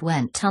 they both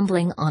went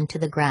tumbling onto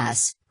the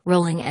grass,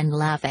 rolling and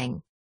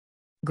laughing.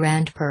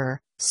 Grandpa,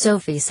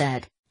 Sophie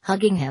said,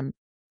 hugging him.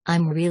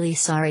 I'm really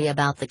sorry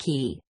about the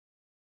key.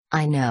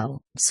 I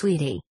know,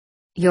 sweetie.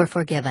 You're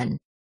forgiven.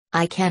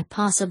 I can't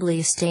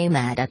possibly stay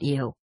mad at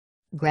you.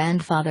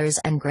 Grandfathers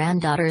and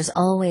granddaughters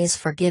always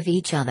forgive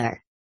each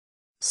other.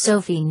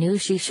 Sophie knew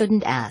she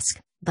shouldn't ask,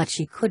 but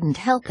she couldn't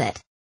help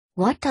it.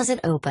 What does it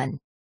open?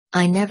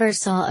 I never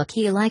saw a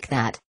key like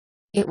that.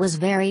 It was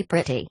very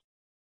pretty.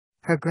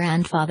 Her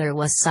grandfather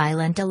was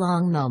silent a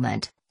long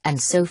moment,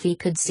 and Sophie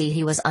could see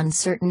he was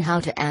uncertain how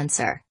to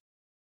answer.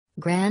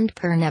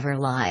 Grandpa never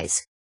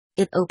lies.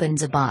 It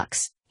opens a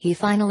box, he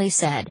finally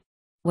said.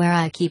 Where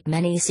I keep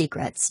many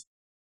secrets.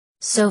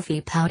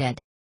 Sophie pouted.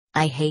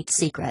 I hate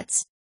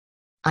secrets.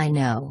 I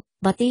know,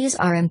 but these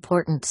are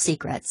important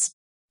secrets.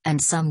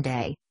 And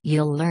someday,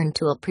 you'll learn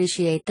to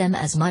appreciate them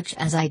as much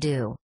as I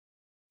do.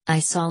 I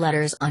saw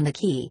letters on the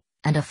key,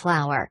 and a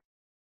flower.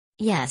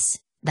 Yes,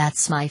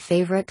 that's my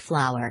favorite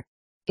flower.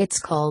 It's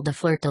called a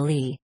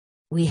fleur-de-lis.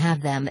 We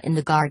have them in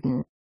the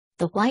garden.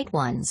 The white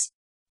ones.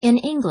 In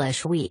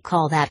English we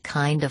call that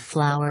kind of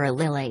flower a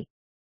lily.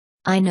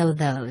 I know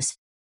those.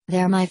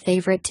 They're my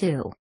favorite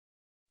too.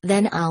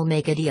 Then I'll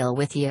make a deal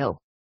with you.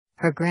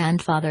 Her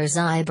grandfather's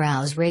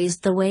eyebrows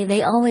raised the way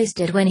they always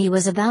did when he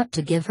was about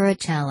to give her a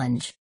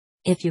challenge.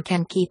 If you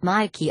can keep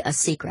my key a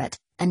secret,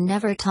 and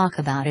never talk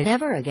about it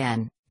ever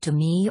again, to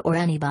me or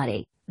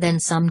anybody, then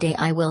someday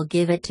I will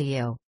give it to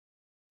you.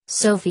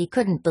 Sophie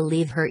couldn't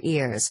believe her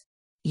ears.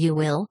 You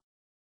will?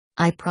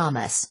 I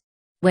promise.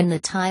 When the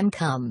time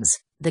comes,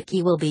 the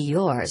key will be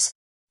yours.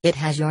 It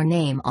has your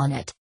name on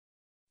it.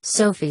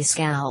 Sophie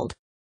scowled.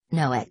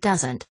 No, it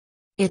doesn't.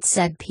 It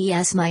said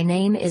P.S. My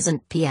name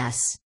isn't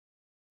P.S.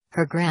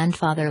 Her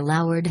grandfather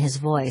lowered his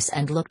voice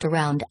and looked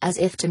around as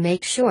if to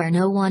make sure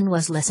no one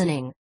was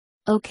listening.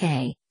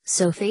 Okay,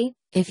 Sophie,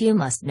 if you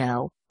must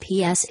know,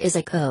 P.S. is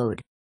a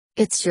code.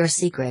 It's your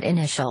secret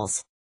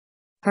initials.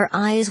 Her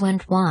eyes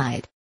went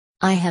wide.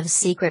 I have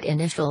secret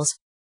initials?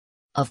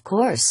 Of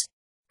course.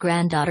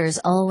 Granddaughters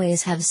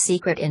always have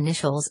secret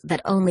initials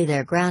that only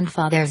their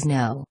grandfathers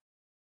know.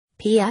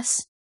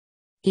 P.S.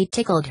 He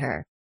tickled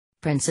her.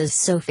 Princess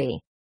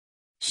Sophie.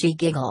 She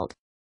giggled.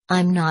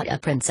 I'm not a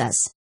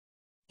princess.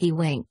 He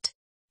winked.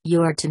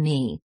 You're to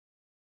me.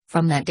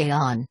 From that day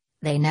on,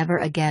 they never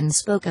again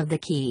spoke of the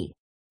key.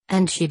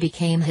 And she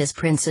became his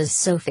Princess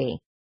Sophie.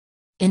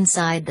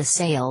 Inside the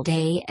sale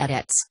day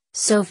edits,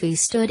 Sophie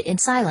stood in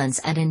silence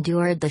and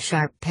endured the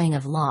sharp pang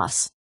of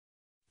loss.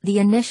 The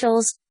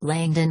initials,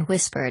 Langdon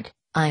whispered,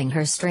 eyeing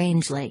her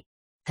strangely.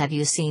 Have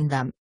you seen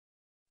them?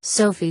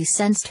 Sophie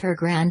sensed her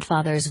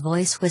grandfather's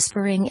voice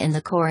whispering in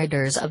the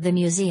corridors of the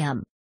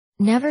museum.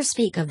 Never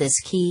speak of this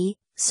key,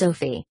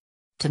 Sophie.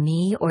 To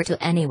me or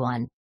to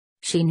anyone.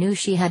 She knew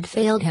she had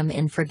failed him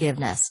in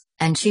forgiveness,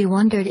 and she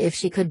wondered if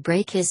she could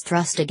break his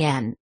trust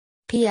again.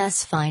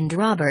 P.S. Find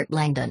Robert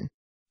Langdon.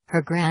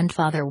 Her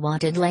grandfather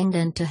wanted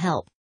Langdon to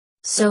help.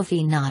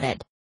 Sophie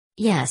nodded.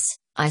 Yes,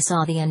 I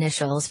saw the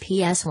initials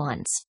P.S.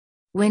 once.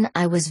 When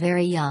I was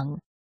very young.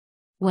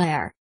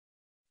 Where?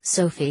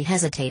 Sophie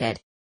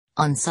hesitated.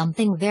 On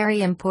something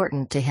very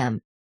important to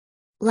him.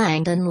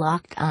 Langdon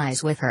locked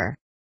eyes with her.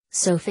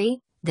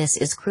 Sophie, this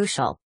is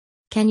crucial.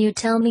 Can you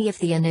tell me if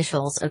the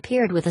initials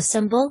appeared with a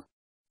symbol?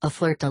 A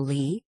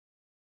fleur-de-lis?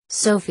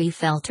 Sophie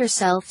felt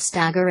herself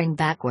staggering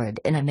backward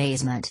in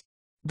amazement.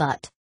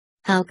 But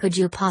how could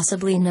you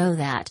possibly know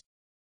that?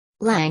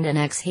 Langdon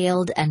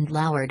exhaled and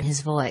lowered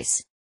his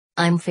voice.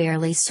 I'm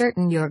fairly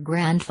certain your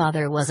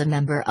grandfather was a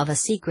member of a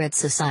secret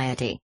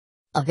society.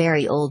 A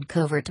very old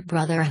covert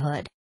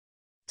brotherhood.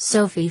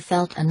 Sophie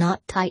felt a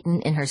knot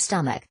tighten in her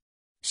stomach.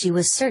 She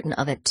was certain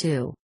of it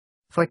too.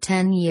 For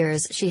 10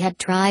 years she had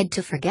tried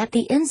to forget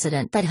the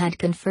incident that had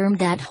confirmed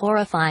that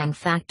horrifying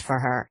fact for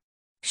her.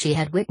 She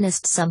had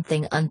witnessed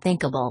something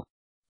unthinkable.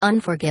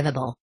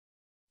 Unforgivable.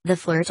 The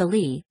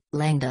fleur-de-lis,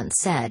 Langdon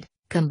said,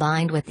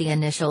 combined with the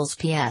initials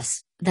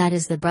PS, that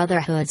is the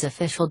Brotherhood's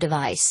official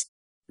device.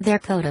 Their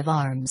coat of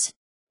arms.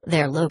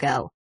 Their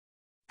logo.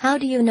 How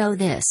do you know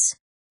this?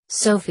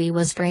 Sophie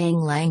was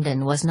praying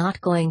Langdon was not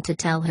going to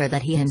tell her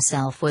that he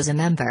himself was a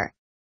member.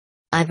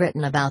 I've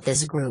written about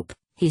this group,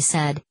 he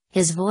said,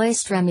 his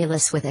voice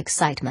tremulous with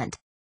excitement.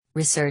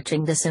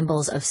 Researching the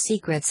symbols of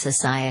secret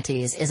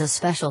societies is a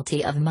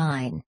specialty of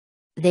mine.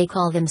 They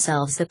call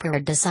themselves the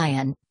Père de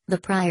Sion, the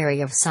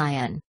Priory of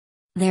Sion.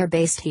 They're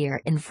based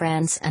here in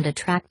France and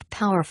attract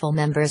powerful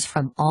members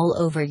from all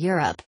over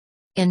Europe.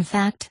 In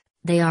fact,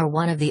 they are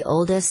one of the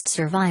oldest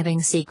surviving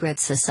secret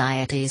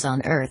societies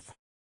on Earth.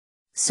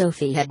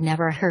 Sophie had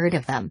never heard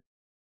of them.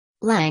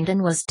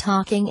 Langdon was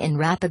talking in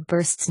rapid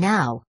bursts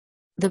now.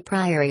 The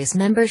Priory's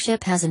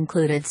membership has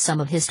included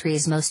some of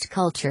history's most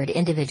cultured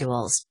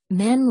individuals,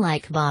 men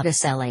like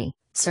Botticelli,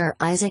 Sir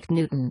Isaac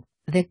Newton,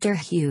 Victor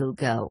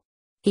Hugo.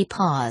 He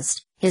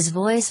paused, his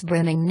voice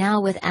brimming now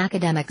with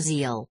academic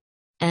zeal.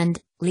 And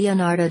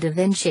Leonardo da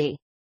Vinci.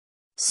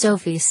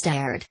 Sophie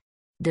stared.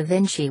 Da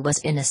Vinci was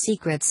in a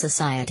secret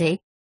society?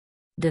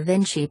 Da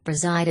Vinci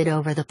presided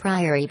over the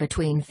Priory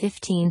between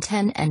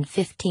 1510 and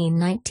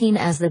 1519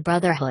 as the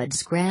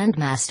Brotherhood's Grand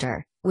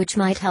Master, which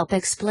might help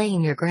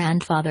explain your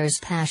grandfather's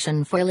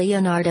passion for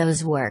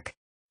Leonardo's work.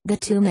 The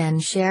two men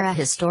share a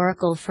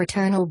historical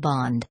fraternal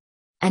bond.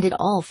 And it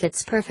all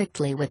fits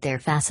perfectly with their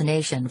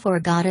fascination for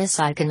goddess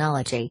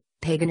iconology,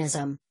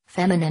 paganism,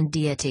 feminine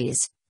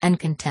deities, and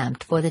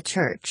contempt for the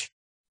Church.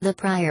 The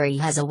Priory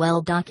has a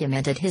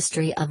well-documented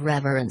history of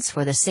reverence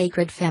for the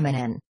sacred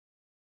feminine.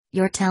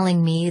 You're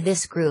telling me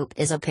this group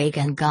is a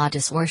pagan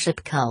goddess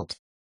worship cult?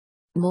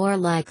 More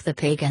like the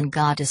pagan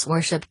goddess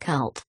worship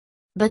cult.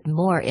 But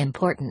more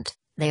important,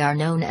 they are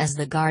known as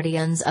the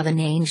guardians of an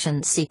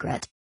ancient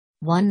secret.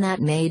 One that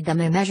made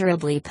them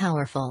immeasurably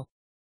powerful.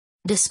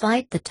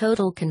 Despite the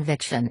total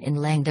conviction in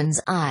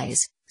Langdon's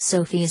eyes,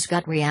 Sophie's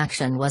gut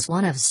reaction was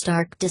one of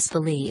stark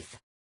disbelief.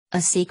 A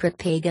secret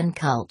pagan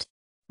cult.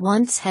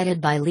 Once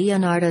headed by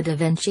Leonardo da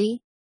Vinci?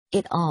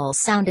 It all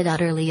sounded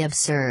utterly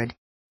absurd.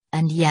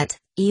 And yet,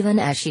 even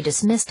as she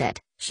dismissed it,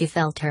 she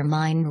felt her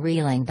mind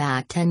reeling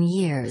back 10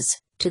 years,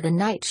 to the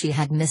night she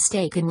had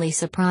mistakenly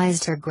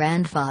surprised her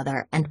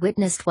grandfather and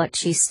witnessed what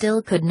she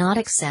still could not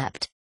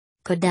accept.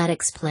 Could that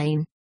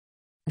explain?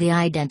 The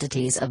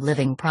identities of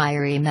living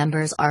Priory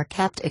members are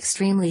kept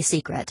extremely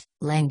secret,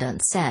 Langdon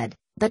said,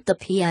 but the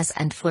PS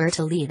and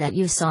fleur-de-lis that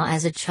you saw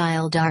as a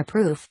child are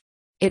proof.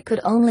 It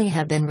could only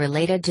have been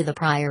related to the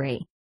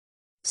Priory.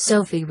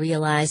 Sophie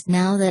realized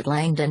now that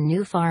Langdon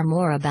knew far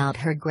more about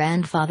her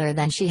grandfather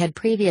than she had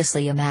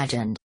previously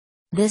imagined.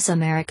 This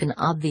American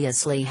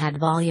obviously had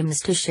volumes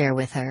to share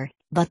with her,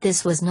 but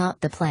this was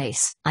not the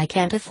place. I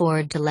can't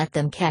afford to let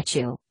them catch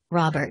you,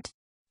 Robert.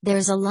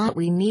 There's a lot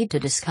we need to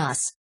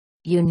discuss.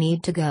 You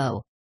need to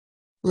go.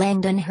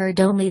 Langdon heard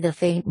only the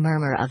faint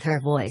murmur of her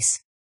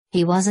voice.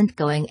 He wasn't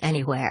going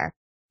anywhere.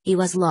 He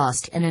was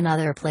lost in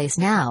another place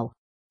now.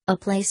 A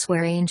place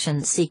where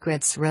ancient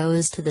secrets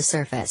rose to the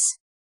surface.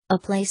 A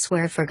place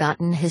where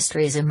forgotten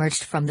histories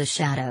emerged from the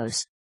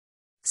shadows.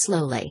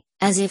 Slowly,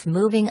 as if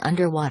moving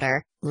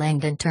underwater,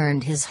 Langdon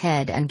turned his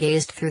head and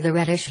gazed through the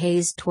reddish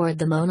haze toward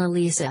the Mona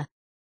Lisa.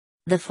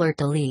 The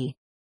fleur-de-lis.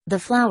 The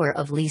flower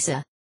of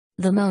Lisa.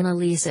 The Mona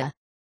Lisa.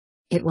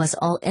 It was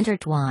all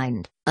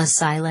intertwined, a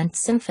silent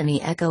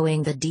symphony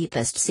echoing the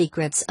deepest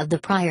secrets of the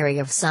Priory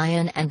of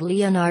Sion and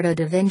Leonardo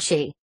da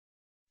Vinci.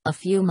 A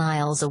few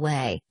miles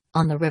away,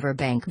 on the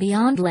riverbank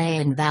beyond Les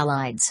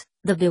Invalides,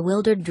 the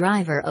bewildered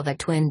driver of a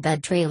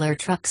twin-bed trailer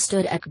truck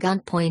stood at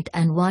gunpoint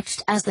and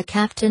watched as the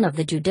captain of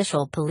the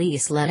judicial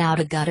police let out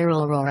a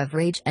guttural roar of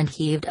rage and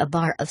heaved a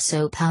bar of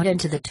soap out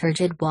into the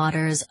turgid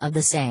waters of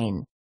the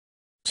Seine.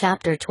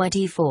 Chapter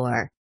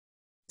 24.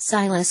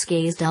 Silas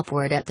gazed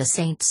upward at the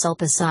St.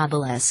 Sulpice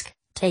obelisk,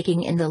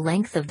 taking in the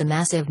length of the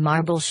massive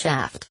marble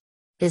shaft.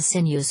 His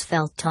sinews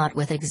felt taut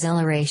with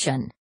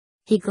exhilaration.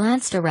 He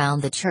glanced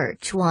around the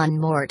church one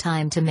more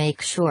time to make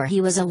sure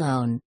he was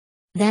alone.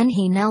 Then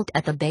he knelt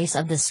at the base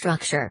of the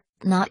structure,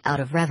 not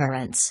out of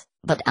reverence,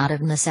 but out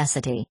of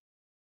necessity.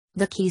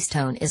 The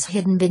keystone is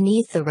hidden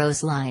beneath the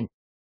rose line.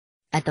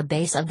 At the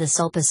base of the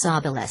Sulpice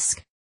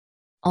obelisk.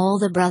 All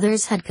the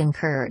brothers had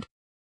concurred.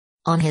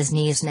 On his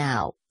knees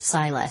now,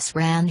 Silas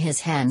ran his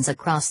hands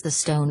across the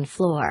stone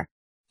floor.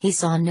 He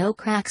saw no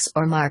cracks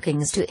or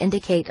markings to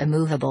indicate a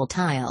movable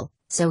tile,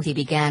 so he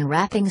began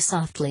rapping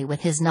softly with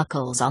his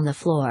knuckles on the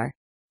floor.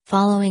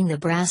 Following the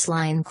brass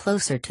line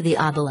closer to the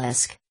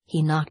obelisk,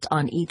 he knocked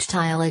on each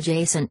tile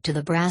adjacent to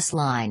the brass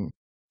line.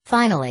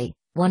 Finally,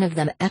 one of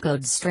them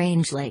echoed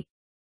strangely.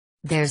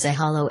 "There's a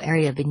hollow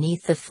area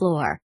beneath the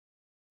floor."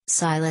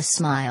 Silas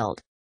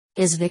smiled.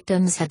 His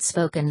victims had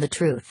spoken the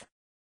truth.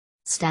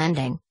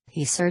 Standing,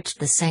 he searched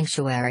the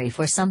sanctuary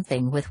for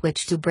something with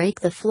which to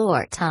break the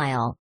floor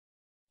tile.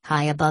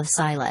 High above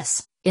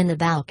Silas, in the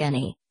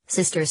balcony,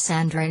 Sister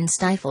Sandrine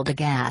stifled a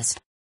gasp.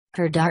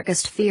 Her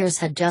darkest fears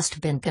had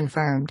just been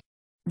confirmed.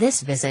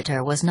 This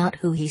visitor was not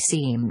who he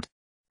seemed.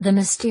 The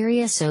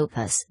mysterious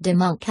Opus Dei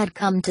monk had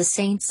come to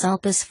St.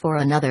 Sulpice for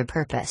another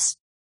purpose.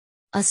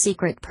 A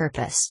secret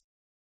purpose.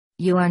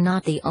 "You are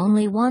not the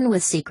only one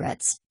with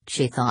secrets,"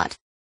 she thought.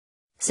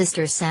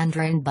 Sister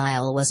Sandrine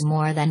Bile was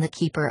more than the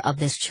keeper of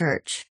this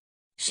church.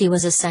 She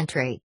was a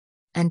sentry.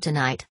 And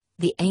tonight,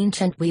 the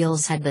ancient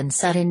wheels had been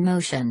set in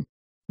motion.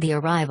 The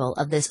arrival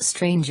of this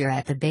stranger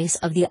at the base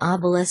of the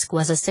obelisk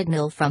was a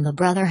signal from the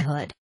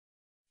Brotherhood.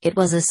 It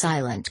was a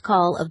silent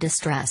call of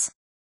distress.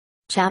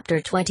 Chapter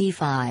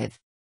 25.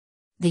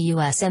 The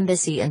U.S.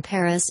 Embassy in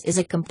Paris is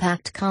a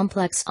compact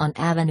complex on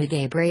Avenue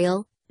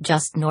Gabriel,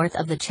 just north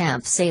of the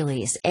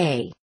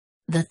Champs-Élysées.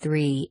 The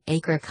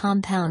 3-acre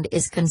compound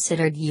is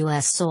considered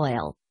U.S.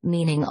 soil,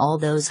 meaning all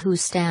those who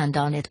stand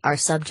on it are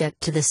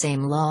subject to the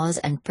same laws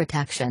and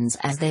protections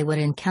as they would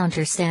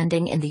encounter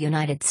standing in the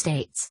United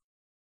States.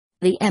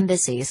 The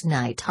embassy's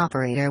night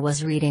operator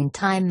was reading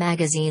Time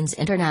magazine's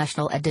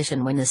international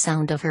edition when the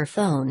sound of her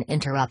phone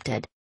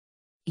interrupted.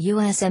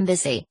 "U.S.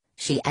 Embassy,"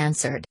 she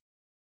answered.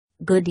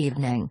 "Good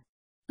evening."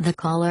 The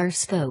caller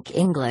spoke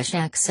English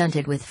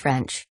accented with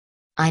French.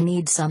 "I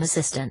need some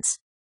assistance."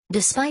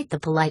 Despite the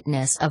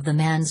politeness of the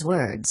man's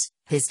words,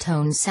 his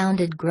tone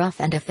sounded gruff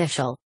and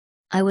official.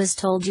 "I was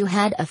told you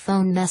had a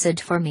phone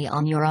message for me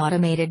on your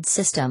automated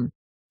system.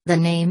 The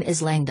name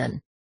is Langdon.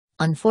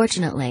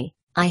 Unfortunately,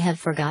 I have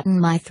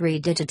forgotten my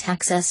 3-digit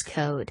access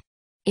code.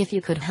 If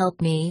you could help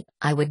me,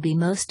 I would be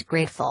most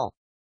grateful."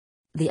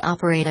 The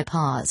operator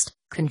paused,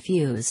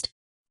 confused.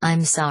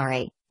 "I'm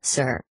sorry,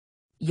 sir.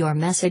 Your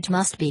message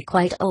must be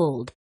quite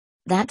old.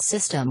 That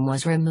system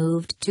was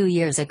removed 2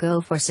 years ago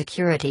for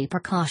security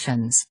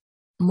precautions.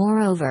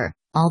 Moreover,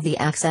 all the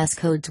access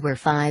codes were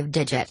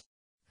 5-digit.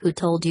 Who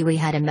told you we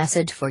had a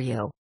message for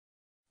you?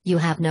 You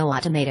have no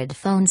automated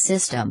phone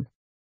system?"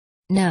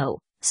 "No,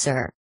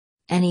 sir.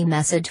 Any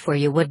message for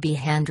you would be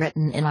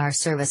handwritten in our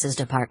services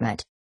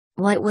department.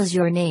 What was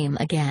your name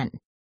again?"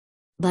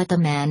 But the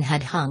man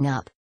had hung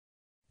up.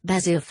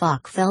 Bézu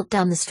Foch felt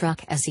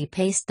dumbstruck as he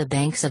paced the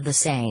banks of the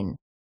Seine.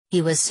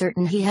 He was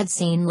certain he had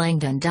seen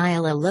Langdon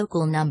dial a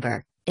local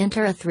number,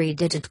 enter a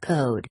 3-digit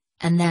code,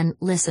 and then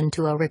listen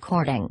to a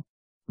recording.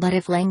 But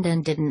if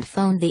Langdon didn't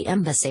phone the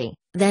embassy,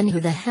 then who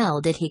the hell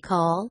did he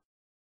call?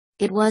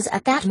 It was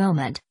at that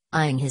moment,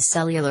 eyeing his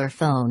cellular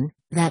phone,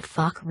 that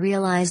Foch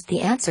realized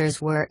the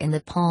answers were in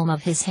the palm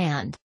of his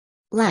hand.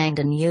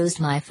 "Langdon used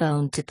my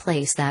phone to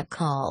place that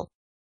call."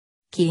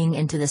 Keying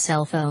into the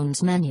cell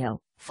phone's menu,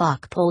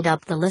 Foch pulled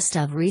up the list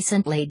of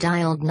recently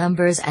dialed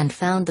numbers and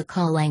found the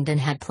call Langdon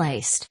had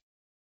placed.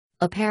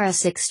 A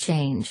Paris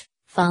exchange,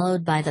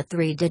 followed by the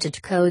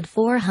 3-digit code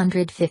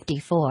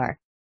 454.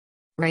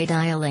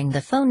 Redialing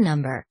the phone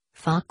number,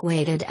 Foch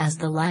waited as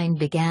the line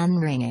began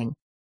ringing.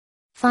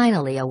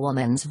 Finally a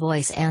woman's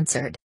voice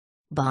answered.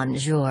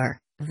 "Bonjour,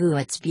 vous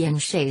êtes bien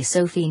chez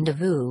Sophie de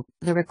vous,"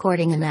 the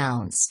recording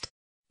announced.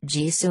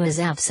 "Je suis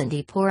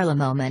absent pour le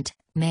moment,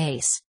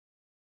 mais."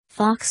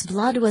 Foch's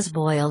blood was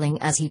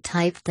boiling as he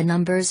typed the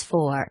numbers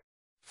 4,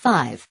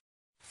 5,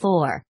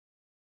 4,